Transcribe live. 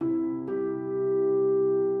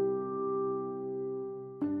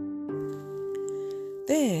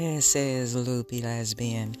This is Loopy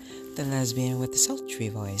Lesbian, the lesbian with the sultry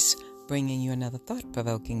voice, bringing you another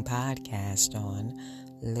thought-provoking podcast on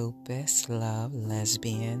lupus, love,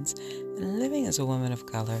 lesbians, and living as a woman of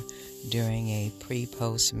color during a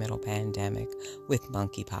pre-post-middle pandemic with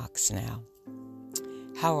monkeypox now.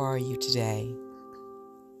 How are you today?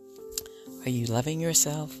 Are you loving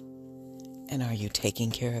yourself? And are you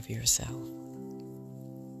taking care of yourself?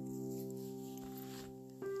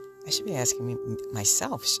 I should be asking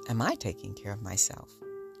myself, am I taking care of myself?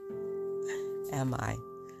 Am I?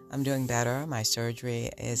 I'm doing better. My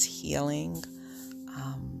surgery is healing.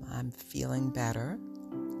 I'm feeling better.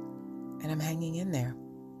 And I'm hanging in there.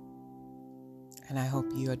 And I hope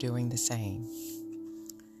you are doing the same.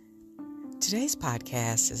 Today's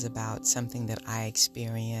podcast is about something that I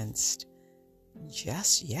experienced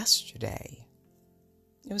just yesterday.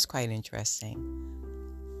 It was quite interesting.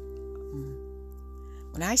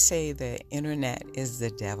 When I say the internet is the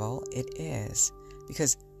devil, it is.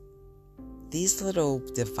 Because these little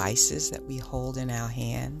devices that we hold in our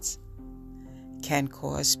hands can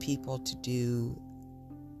cause people to do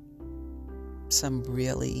some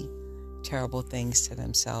really terrible things to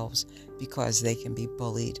themselves because they can be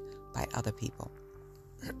bullied by other people.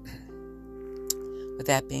 With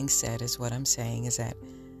that being said, is what I'm saying is that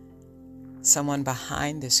someone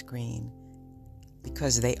behind the screen,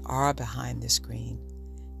 because they are behind the screen,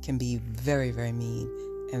 can be very, very mean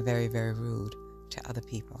and very, very rude to other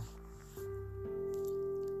people.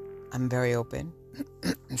 I'm very open,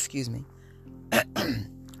 excuse me,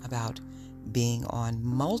 about being on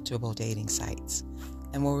multiple dating sites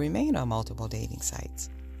and will remain on multiple dating sites.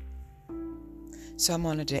 So I'm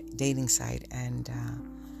on a dating site and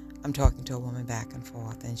I'm talking to a woman back and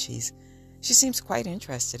forth, and she seems quite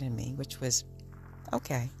interested in me, which was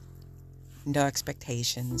okay. No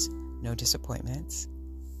expectations, no disappointments.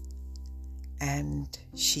 And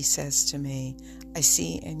she says to me, I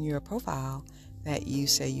see in your profile that you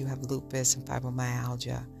say you have lupus and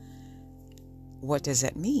fibromyalgia. What does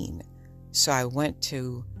that mean? So I went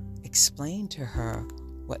to explain to her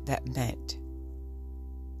what that meant.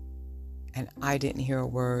 And I didn't hear a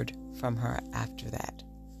word from her after that.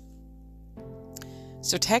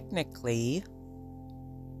 So technically,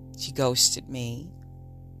 she ghosted me.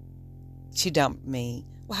 She dumped me.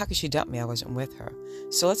 Well, how could she dump me? I wasn't with her.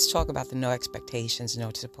 So let's talk about the no expectations,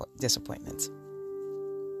 no disappointments.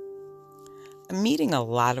 I'm meeting a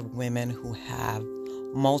lot of women who have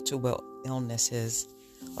multiple illnesses,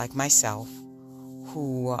 like myself,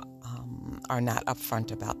 who are not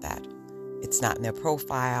upfront about that. It's not in their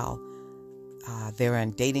profile. They're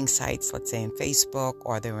on dating sites, let's say in Facebook,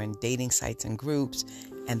 or they're in dating sites and groups,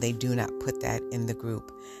 and they do not put that in the group.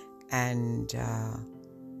 And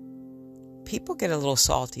people get a little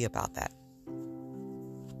salty about that.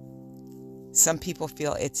 Some people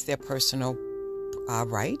feel it's their personal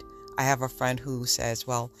right. I have a friend who says,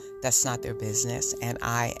 well, that's not their business. And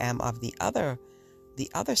I am of the other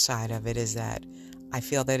side of it, is that I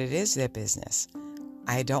feel that it is their business.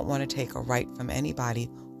 I don't want to take a right from anybody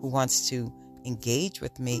who wants to engage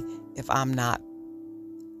with me if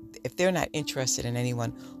they're not interested in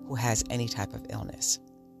anyone who has any type of illness.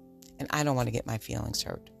 And I don't want to get my feelings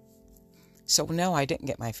hurt. So no, I didn't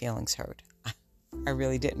get my feelings hurt. I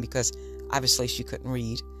really didn't, because obviously she couldn't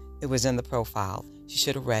read. It was in the profile. She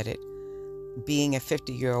should have read it. Being a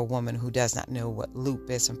 50-year-old woman who does not know what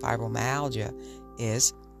lupus and fibromyalgia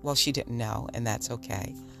is, well, she didn't know, and that's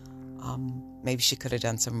okay. Maybe she could have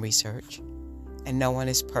done some research. And no one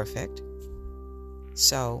is perfect.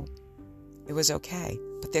 So it was okay.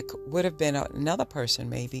 But there would have been another person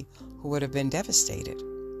maybe who would have been devastated,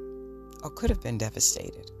 or could have been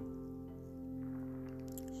devastated.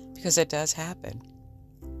 Because it does happen.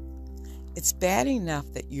 It's bad enough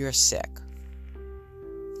that you're sick.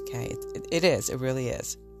 Okay, it is. It really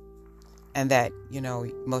is. And that,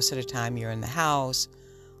 most of the time you're in the house,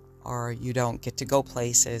 or you don't get to go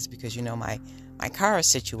places because, my car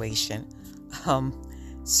situation.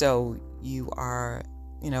 So you are,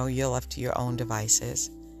 you're left to your own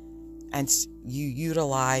devices. And you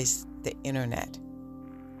utilize the internet.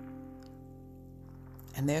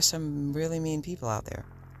 And there's some really mean people out there.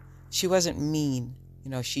 She wasn't mean,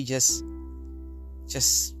 she just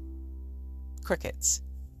crickets.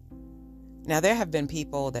 Now, there have been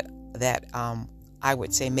people that I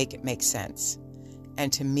would say make it make sense.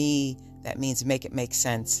 And to me, that means make it make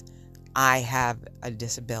sense. I have a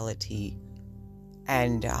disability,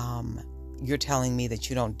 and you're telling me that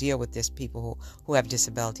you don't deal with this people who have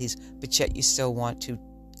disabilities, but yet you still want to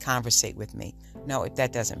conversate with me. No,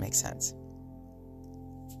 that doesn't make sense.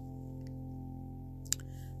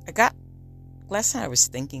 Last night I was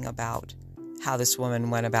thinking about how this woman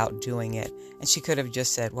went about doing it. And she could have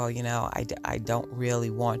just said, well, I don't really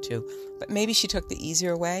want to. But maybe she took the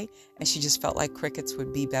easier way and she just felt like crickets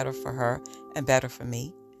would be better for her and better for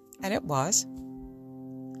me. And it was.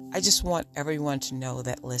 I just want everyone to know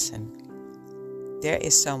that, listen, there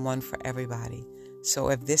is someone for everybody. So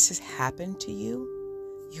if this has happened to you,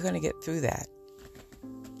 you're going to get through that.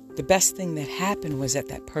 The best thing that happened was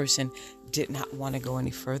that person did not want to go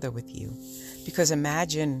any further with you. Because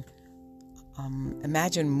imagine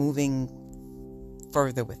moving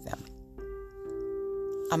further with them.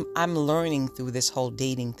 I'm learning through this whole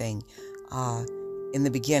dating thing. In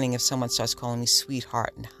the beginning, if someone starts calling me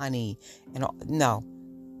sweetheart and honey and all, no,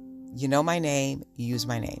 you know my name, you use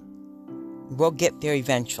my name. We'll get there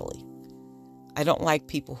eventually. I don't like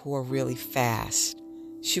people who are really fast.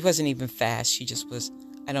 She wasn't even fast. She just was,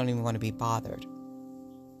 I don't even want to be bothered.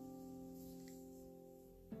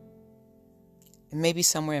 And maybe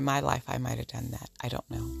somewhere in my life I might have done that. I don't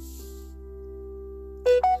know.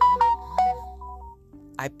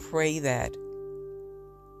 I pray that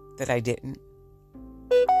I didn't.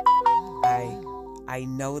 I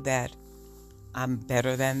know that I'm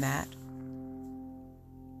better than that.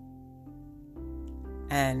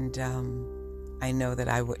 And I know that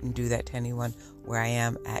I wouldn't do that to anyone where I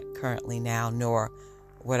am at currently now, nor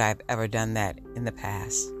would I've ever done that in the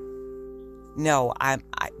past. No, I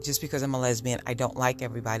just because I'm a lesbian, I don't like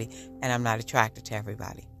everybody, and I'm not attracted to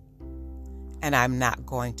everybody. And I'm not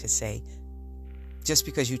going to say, just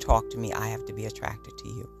because you talk to me, I have to be attracted to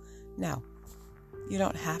you. No, you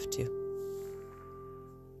don't have to.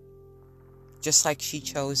 Just like she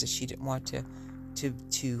chose that she didn't want to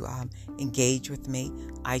engage with me,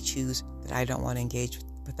 I choose that I don't want to engage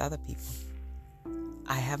with other people.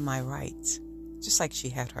 I have my rights, just like she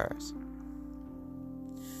had hers.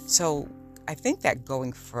 So I think that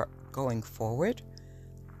going forward,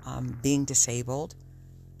 being disabled,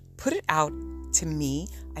 put it out. To me,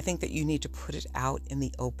 I think that you need to put it out in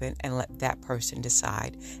the open and let that person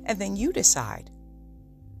decide, and then you decide,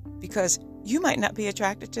 because you might not be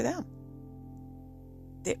attracted to them.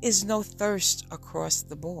 There is no thirst across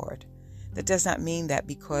the board. That does not mean that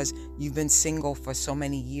because you've been single for so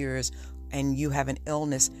many years and you have an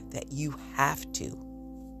illness that you have to.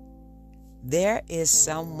 There is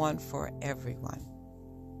someone for everyone.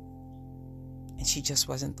 And she just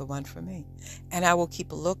wasn't the one for me. And I will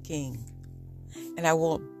keep looking. And I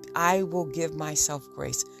will give myself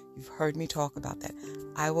grace. You've heard me talk about that.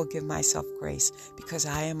 I will give myself grace because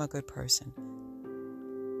I am a good person.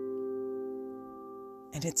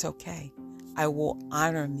 And it's okay. I will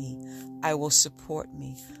honor me. I will support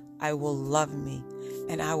me. I will love me.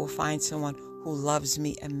 And I will find someone who loves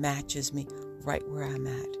me and matches me right where I'm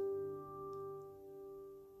at.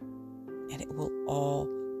 And it will all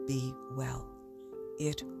be well.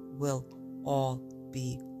 It will all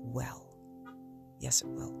be well. Yes, it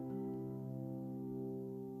will.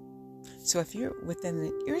 So if you're within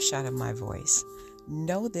the earshot of my voice,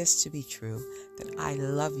 know this to be true, that I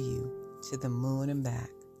love you to the moon and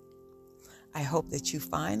back. I hope that you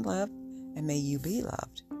find love, and may you be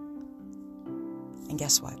loved. And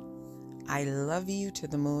guess what? I love you to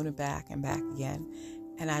the moon and back again.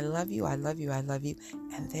 And I love you, I love you, I love you.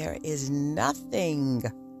 And there is nothing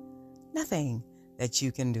that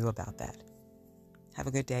you can do about that. Have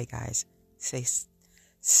a good day, guys.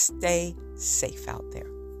 Stay safe out there.